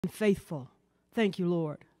faithful. Thank you,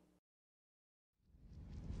 Lord.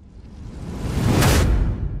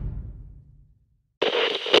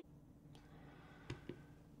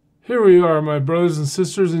 Here we are, my brothers and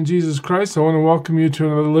sisters in Jesus Christ. I want to welcome you to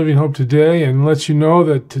another Living Hope today and let you know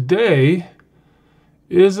that today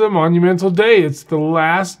is a monumental day. It's the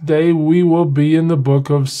last day we will be in the book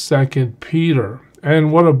of 2 Peter.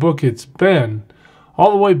 And what a book it's been.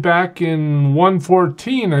 All the way back in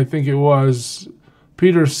 1:14, I think it was,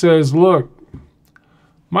 Peter says, look,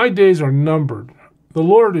 my days are numbered. The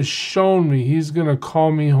Lord has shown me He's going to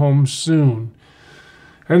call me home soon.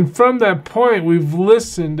 And from that point, we've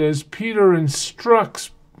listened as Peter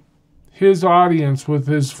instructs his audience with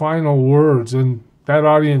his final words, and that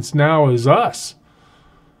audience now is us.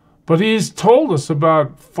 But he's told us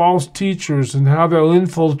about false teachers and how they'll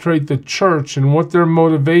infiltrate the church and what their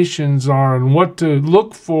motivations are and what to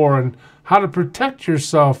look for and how to protect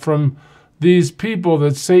yourself from these people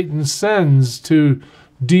that Satan sends to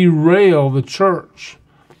derail the church.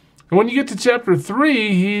 And when you get to chapter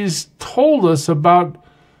 3, he's told us about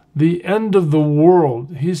the end of the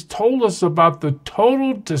world. He's told us about the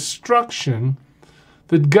total destruction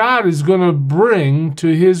that God is going to bring to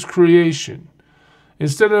His creation.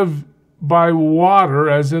 Instead of by water,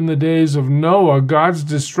 as in the days of Noah, God's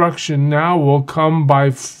destruction now will come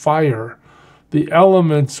by fire. The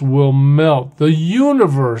elements will melt. The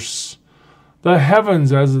universe, the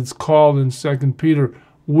heavens as it's called in 2 Peter,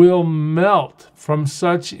 will melt from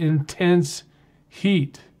such intense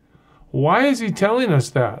heat. Why is he telling us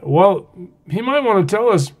that? Well, he might want to tell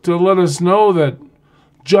us to let us know that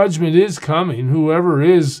judgment is coming. Whoever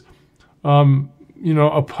is,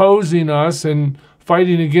 opposing us and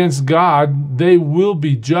fighting against God, they will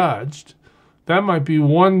be judged. That might be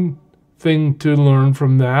one thing to learn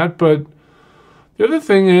from that. But the other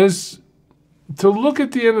thing is to look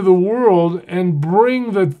at the end of the world and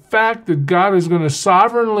bring the fact that God is going to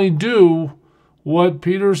sovereignly do what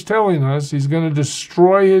Peter's telling us. He's going to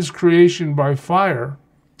destroy His creation by fire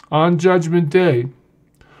on Judgment Day.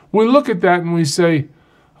 We look at that and we say,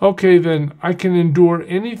 okay, then I can endure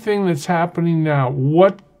anything that's happening now.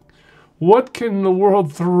 What can the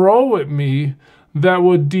world throw at me that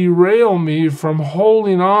would derail me from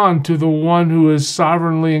holding on to the one who is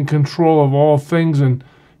sovereignly in control of all things, and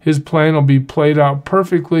His plan will be played out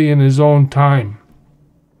perfectly in His own time?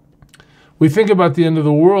 We think about the end of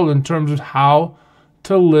the world in terms of how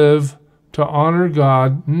to live to honor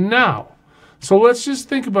God now. So let's just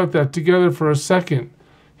think about that together for a second.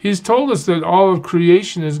 He's told us that all of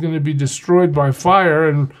creation is going to be destroyed by fire,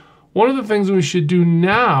 and one of the things we should do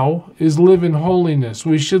now is live in holiness.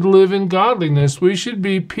 We should live in godliness. We should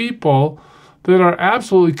be people that are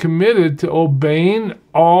absolutely committed to obeying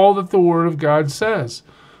all that the Word of God says.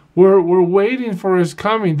 We're waiting for His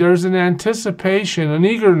coming. There's an anticipation, an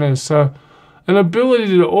eagerness, an ability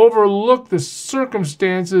to overlook the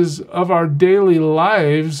circumstances of our daily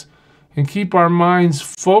lives and keep our minds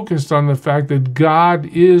focused on the fact that God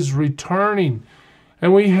is returning.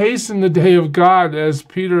 And we hasten the day of God, as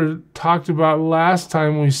Peter talked about last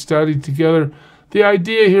time we studied together. The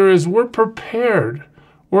idea here is we're prepared.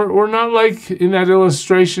 We're not like in that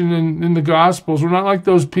illustration in the Gospels. We're not like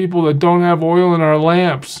those people that don't have oil in our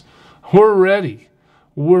lamps. We're ready.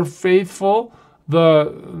 We're faithful.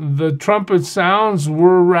 The trumpet sounds,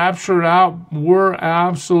 we're raptured out. We're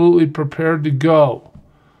absolutely prepared to go.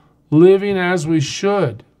 Living as we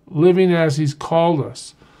should. Living as He's called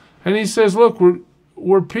us. And he says, look,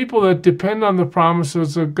 we're people that depend on the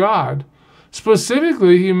promises of God.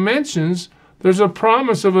 Specifically, he mentions there's a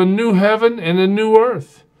promise of a new heaven and a new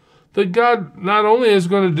earth. That God not only is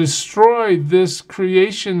going to destroy this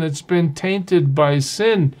creation that's been tainted by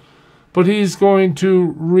sin, but He's going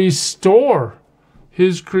to restore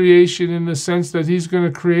His creation in the sense that He's going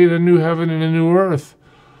to create a new heaven and a new earth.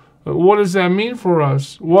 What does that mean for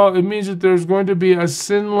us? Well, it means that there's going to be a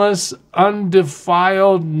sinless,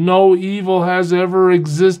 undefiled, no evil has ever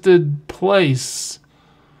existed place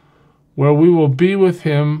where we will be with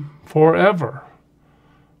Him forever.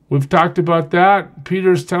 We've talked about that.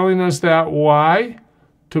 Peter's telling us that. Why?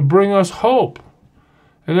 To bring us hope.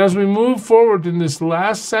 And as we move forward in this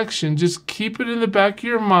last section, just keep it in the back of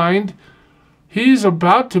your mind. He's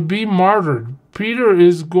about to be martyred. Peter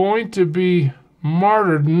is going to be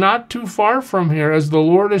martyred not too far from here, as the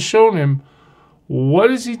Lord has shown him. What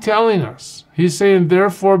is he telling us? He's saying,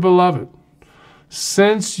 therefore, beloved,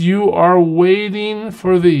 since you are waiting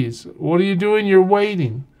for these. What are you doing? You're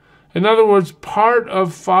waiting. In other words, part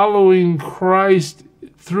of following Christ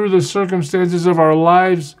through the circumstances of our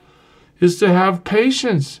lives is to have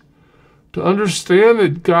patience, to understand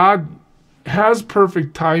that God has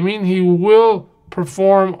perfect timing. He will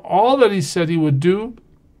perform all that he said he would do,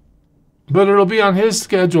 but it'll be on his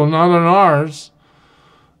schedule, not on ours.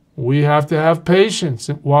 We have to have patience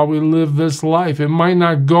while we live this life. It might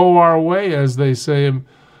not go our way, as they say.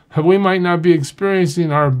 We might not be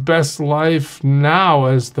experiencing our best life now,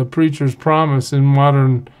 as the preachers promise in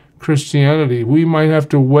modern Christianity. We might have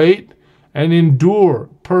to wait and endure,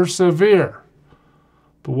 persevere.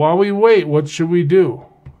 But while we wait, what should we do?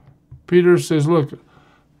 Peter says, look,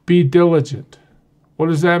 be diligent. What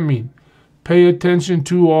does that mean? Pay attention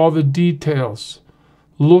to all the details.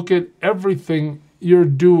 Look at everything you're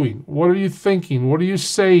doing. What are you thinking? What are you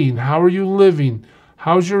saying? How are you living?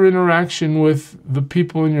 How's your interaction with the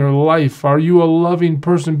people in your life? Are you a loving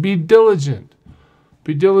person? Be diligent.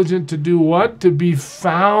 Be diligent to do what? To be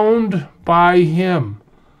found by him.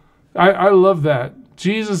 I love that.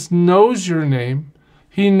 Jesus knows your name.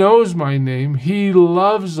 He knows my name. He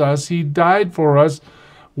loves us. He died for us.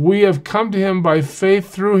 We have come to him by faith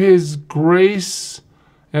through his grace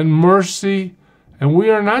and mercy. And we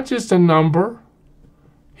are not just a number.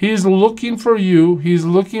 He's looking for you. He's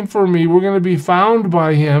looking for me. We're going to be found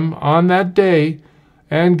by him on that day.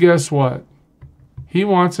 And guess what? He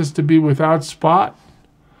wants us to be without spot.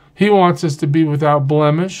 He wants us to be without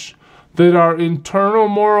blemish. That our internal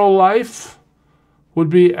moral life would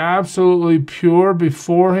be absolutely pure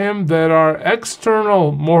before him. That our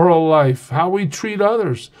external moral life, how we treat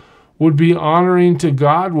others, would be honoring to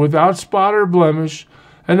God without spot or blemish.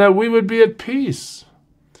 And that we would be at peace.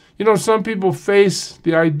 You know, some people face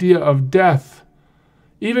the idea of death,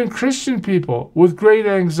 even Christian people, with great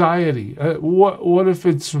anxiety. What if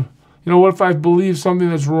it's, what if I believe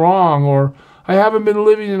something that's wrong, or I haven't been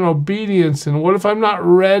living in obedience, and what if I'm not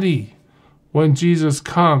ready when Jesus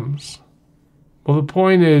comes? Well, the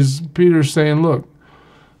point is, Peter's saying, look,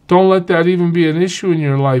 don't let that even be an issue in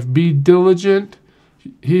your life. Be diligent.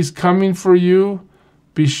 He's coming for you.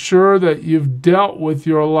 Be sure that you've dealt with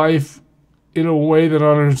your life in a way that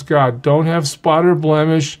honors God. Don't have spot or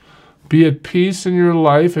blemish. Be at peace in your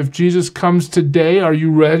life. If Jesus comes today, are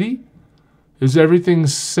you ready? Is everything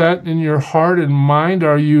set in your heart and mind?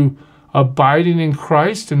 Are you abiding in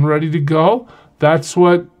Christ and ready to go? That's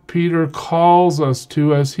what Peter calls us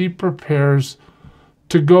to as he prepares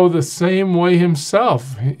to go the same way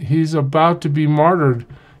himself. He's about to be martyred.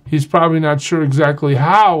 He's probably not sure exactly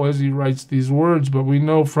how as he writes these words, but we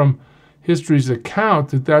know from history's account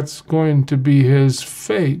that that's going to be his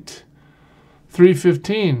fate.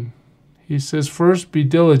 3:15, he says, first be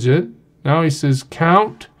diligent. Now he says,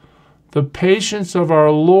 count the patience of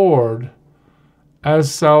our Lord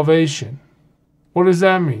as salvation. What does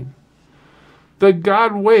that mean? That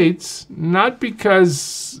God waits not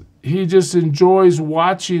because he just enjoys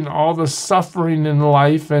watching all the suffering in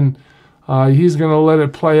life and he's going to let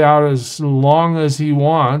it play out as long as he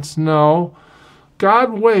wants. No.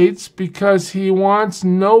 God waits because he wants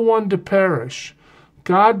no one to perish.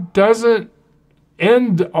 God doesn't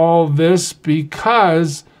end all this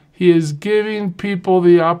because he is giving people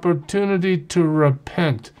the opportunity to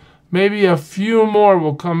repent. Maybe a few more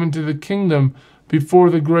will come into the kingdom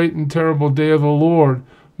before the great and terrible day of the Lord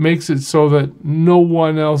makes it so that no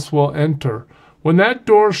one else will enter. When that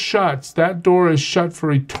door shuts, that door is shut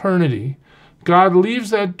for eternity. God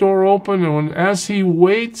leaves that door open, and as he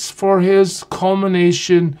waits for his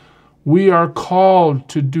culmination, we are called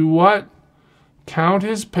to do what? Count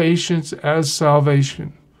his patience as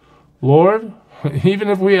salvation. Lord, even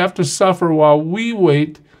if we have to suffer while we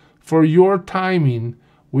wait for your timing,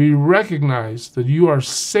 we recognize that you are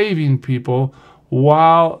saving people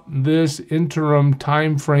while this interim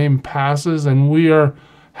time frame passes, and we are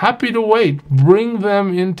happy to wait. Bring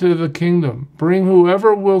them into the kingdom. Bring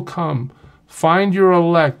whoever will come. Find your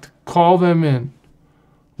elect, call them in.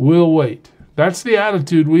 We'll wait. That's the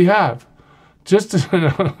attitude we have. Just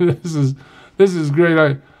this is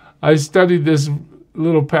great. I studied this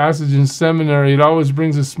little passage in seminary. It always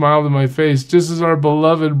brings a smile to my face. Just as our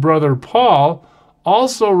beloved brother Paul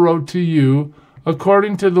also wrote to you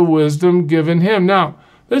according to the wisdom given him. Now,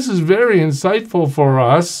 this is very insightful for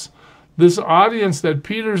us. This audience that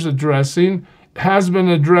Peter's addressing has been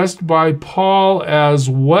addressed by Paul as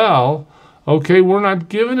well. Okay, we're not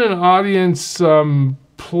given an audience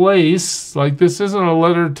place. Like, this isn't a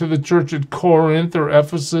letter to the church at Corinth or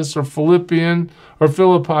Ephesus or Philippi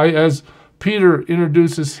as Peter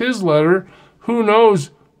introduces his letter. Who knows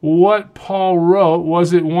what Paul wrote?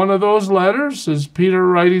 Was it one of those letters? Is Peter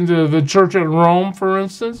writing to the church at Rome, for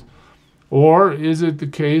instance? Or is it the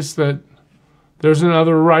case that there's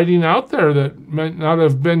another writing out there that might not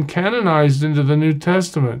have been canonized into the New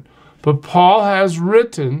Testament? But Paul has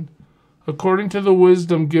written according to the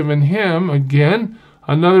wisdom given him, again,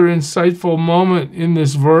 Another insightful moment in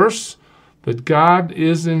this verse, that God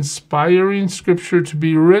is inspiring Scripture to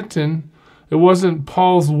be written. It wasn't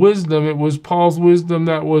Paul's wisdom, it was Paul's wisdom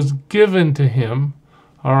that was given to him.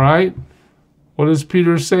 All right? What does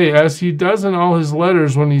Peter say? As he does in all his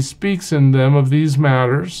letters when he speaks in them of these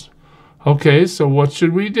matters. Okay, so what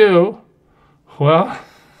should we do? Well,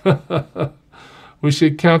 we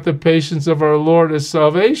should count the patience of our Lord as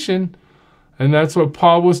salvation. And that's what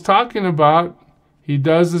Paul was talking about. He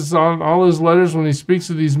does this on all his letters when he speaks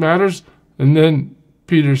of these matters. And then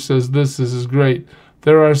Peter says this is great.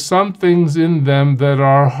 There are some things in them that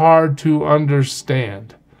are hard to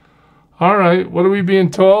understand. All right, what are we being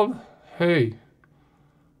told? Hey,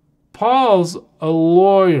 Paul's a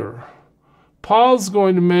lawyer. Paul's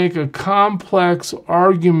going to make a complex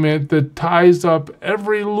argument that ties up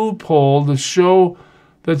every loophole to show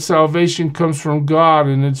that salvation comes from God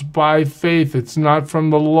and it's by faith. It's not from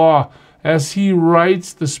the law. As he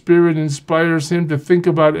writes, the Spirit inspires him to think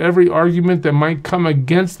about every argument that might come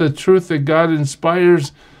against the truth that God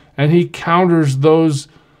inspires, and he counters those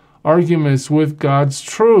arguments with God's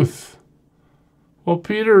truth. Well,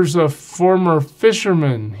 Peter's a former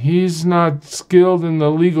fisherman. He's not skilled in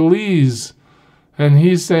the legalese. And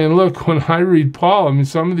he's saying, look, when I read Paul, I mean,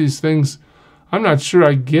 some of these things, I'm not sure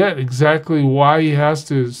I get exactly why he has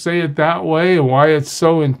to say it that way and why it's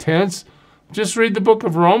so intense. Just read the book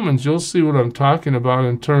of Romans. You'll see what I'm talking about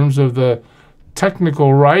in terms of the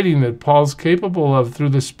technical writing that Paul's capable of through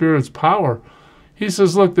the Spirit's power. He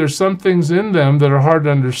says, look, there's some things in them that are hard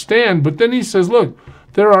to understand. But then he says, look,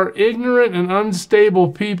 there are ignorant and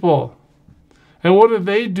unstable people. And what do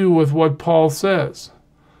they do with what Paul says?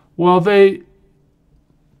 Well, they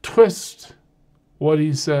twist what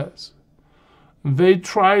he says. They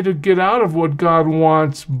try to get out of what God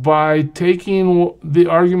wants by taking the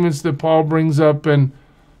arguments that Paul brings up and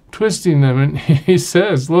twisting them. And he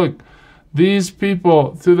says, look, these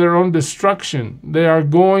people, through their own destruction, they are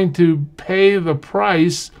going to pay the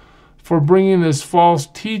price for bringing this false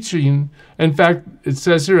teaching. In fact, it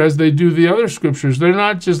says here, as they do the other scriptures, they're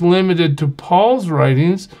not just limited to Paul's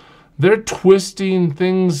writings, they're twisting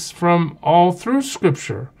things from all through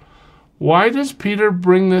Scripture. Why does Peter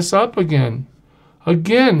bring this up again?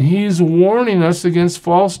 Again, he's warning us against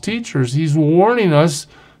false teachers. He's warning us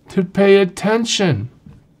to pay attention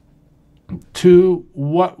to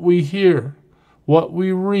what we hear, what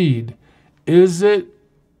we read. Is it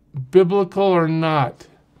biblical or not?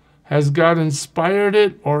 Has God inspired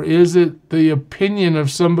it, or is it the opinion of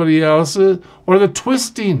somebody else, or the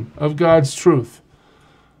twisting of God's truth?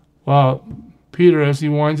 Well, Peter, as he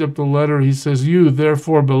winds up the letter, he says, you,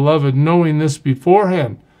 therefore, beloved, knowing this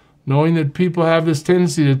beforehand, knowing that people have this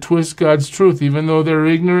tendency to twist God's truth, even though they're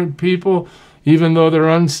ignorant people, even though they're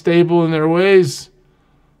unstable in their ways.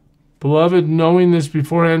 Beloved, knowing this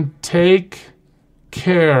beforehand, take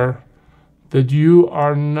care that you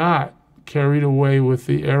are not carried away with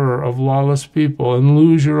the error of lawless people and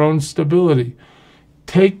lose your own stability.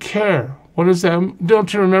 Take care. What is that?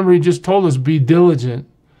 Don't you remember he just told us, be diligent.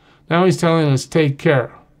 Now he's telling us, take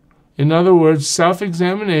care. In other words,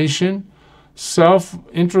 self-examination,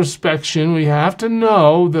 self-introspection. We have to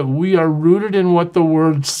know that we are rooted in what the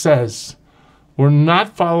Word says. We're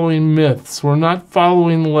not following myths. We're not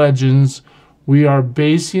following legends. We are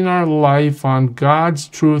basing our life on God's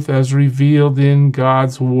truth as revealed in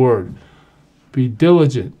God's Word. Be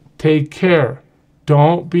diligent. Take care.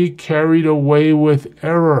 Don't be carried away with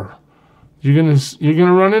error. You're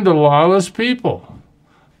gonna run into lawless people.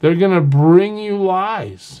 They're going to bring you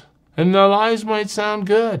lies. And the lies might sound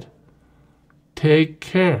good. Take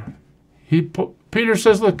care. Peter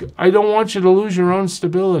says, look, I don't want you to lose your own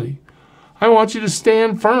stability. I want you to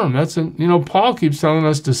stand firm. Paul keeps telling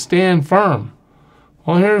us to stand firm.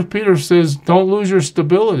 Well, here Peter says, don't lose your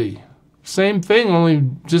stability. Same thing, only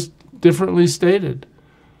just differently stated.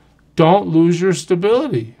 Don't lose your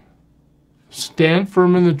stability. Stand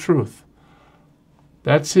firm in the truth.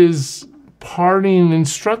 That's his parting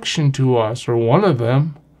instruction to us, or one of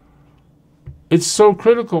them. It's so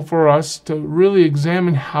critical for us to really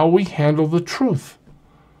examine how we handle the truth.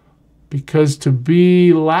 Because to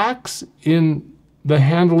be lax in the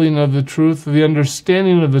handling of the truth, the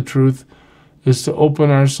understanding of the truth, is to open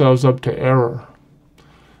ourselves up to error.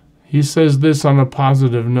 He says this on a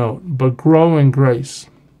positive note, but grow in grace.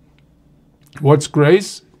 What's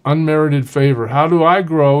grace? Unmerited favor. How do I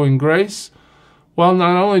grow in grace? Well,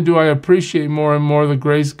 not only do I appreciate more and more the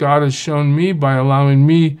grace God has shown me by allowing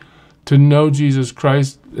me to know Jesus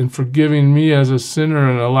Christ and forgiving me as a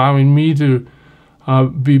sinner and allowing me to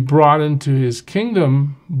be brought into his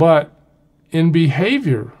kingdom, but in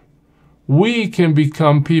behavior, we can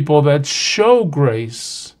become people that show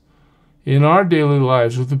grace in our daily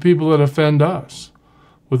lives with the people that offend us,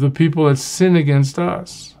 with the people that sin against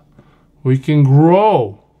us. We can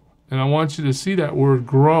grow. And I want you to see that word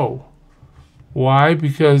grow. Why?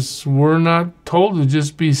 Because we're not told to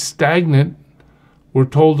just be stagnant. We're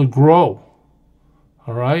told to grow.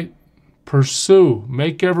 All right? Pursue.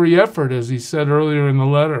 Make every effort, as he said earlier in the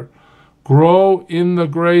letter. Grow in the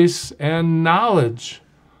grace and knowledge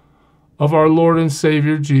of our Lord and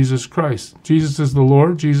Savior, Jesus Christ. Jesus is the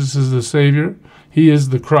Lord. Jesus is the Savior. He is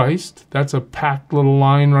the Christ. That's a packed little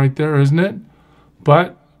line right there, isn't it?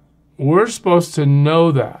 But we're supposed to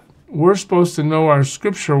know that. We're supposed to know our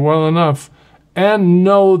Scripture well enough and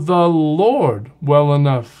know the Lord well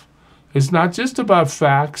enough. It's not just about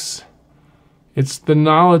facts. It's the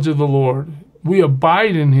knowledge of the Lord. We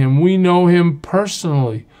abide in him. We know him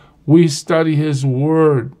personally. We study his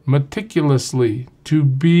word meticulously to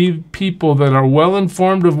be people that are well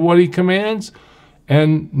informed of what he commands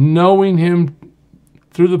and knowing him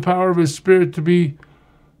through the power of his Spirit to be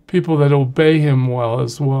people that obey him well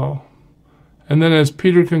as well. And then as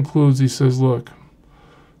Peter concludes, he says, look,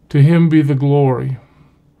 to him be the glory,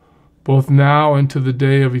 both now and to the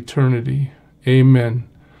day of eternity. Amen.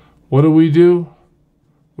 What do?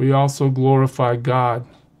 We also glorify God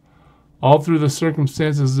all through the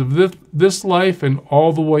circumstances of this life and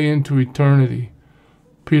all the way into eternity.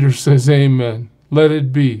 Peter says, amen. Let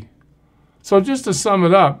it be. So just to sum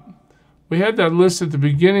it up, we had that list at the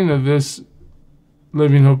beginning of this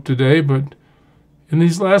Living Hope Today, but in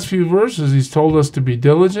these last few verses, he's told us to be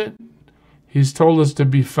diligent. He's told us to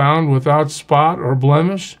be found without spot or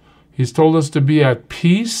blemish. He's told us to be at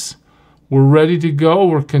peace. We're ready to go.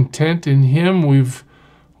 We're content in him. We've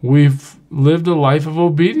lived a life of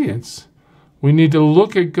obedience. We need to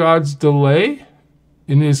look at God's delay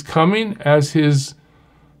in his coming as his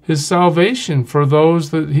salvation for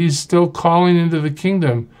those that he's still calling into the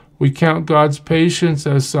kingdom. We count God's patience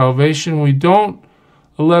as salvation. We don't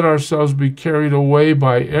let ourselves be carried away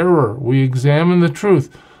by error. We examine the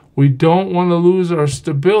truth. We don't want to lose our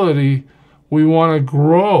stability. We want to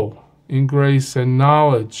grow in grace and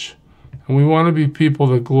knowledge. And we want to be people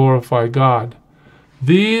that glorify God.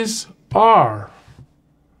 These are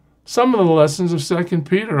some of the lessons of 2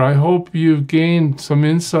 Peter. I hope you've gained some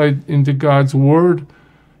insight into God's word,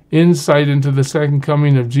 insight into the second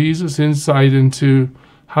coming of Jesus, insight into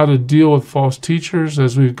how to deal with false teachers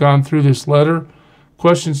as we've gone through this letter.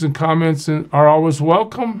 Questions and comments are always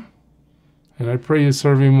welcome. And I pray you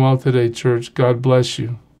serve him well today, church. God bless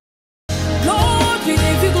you.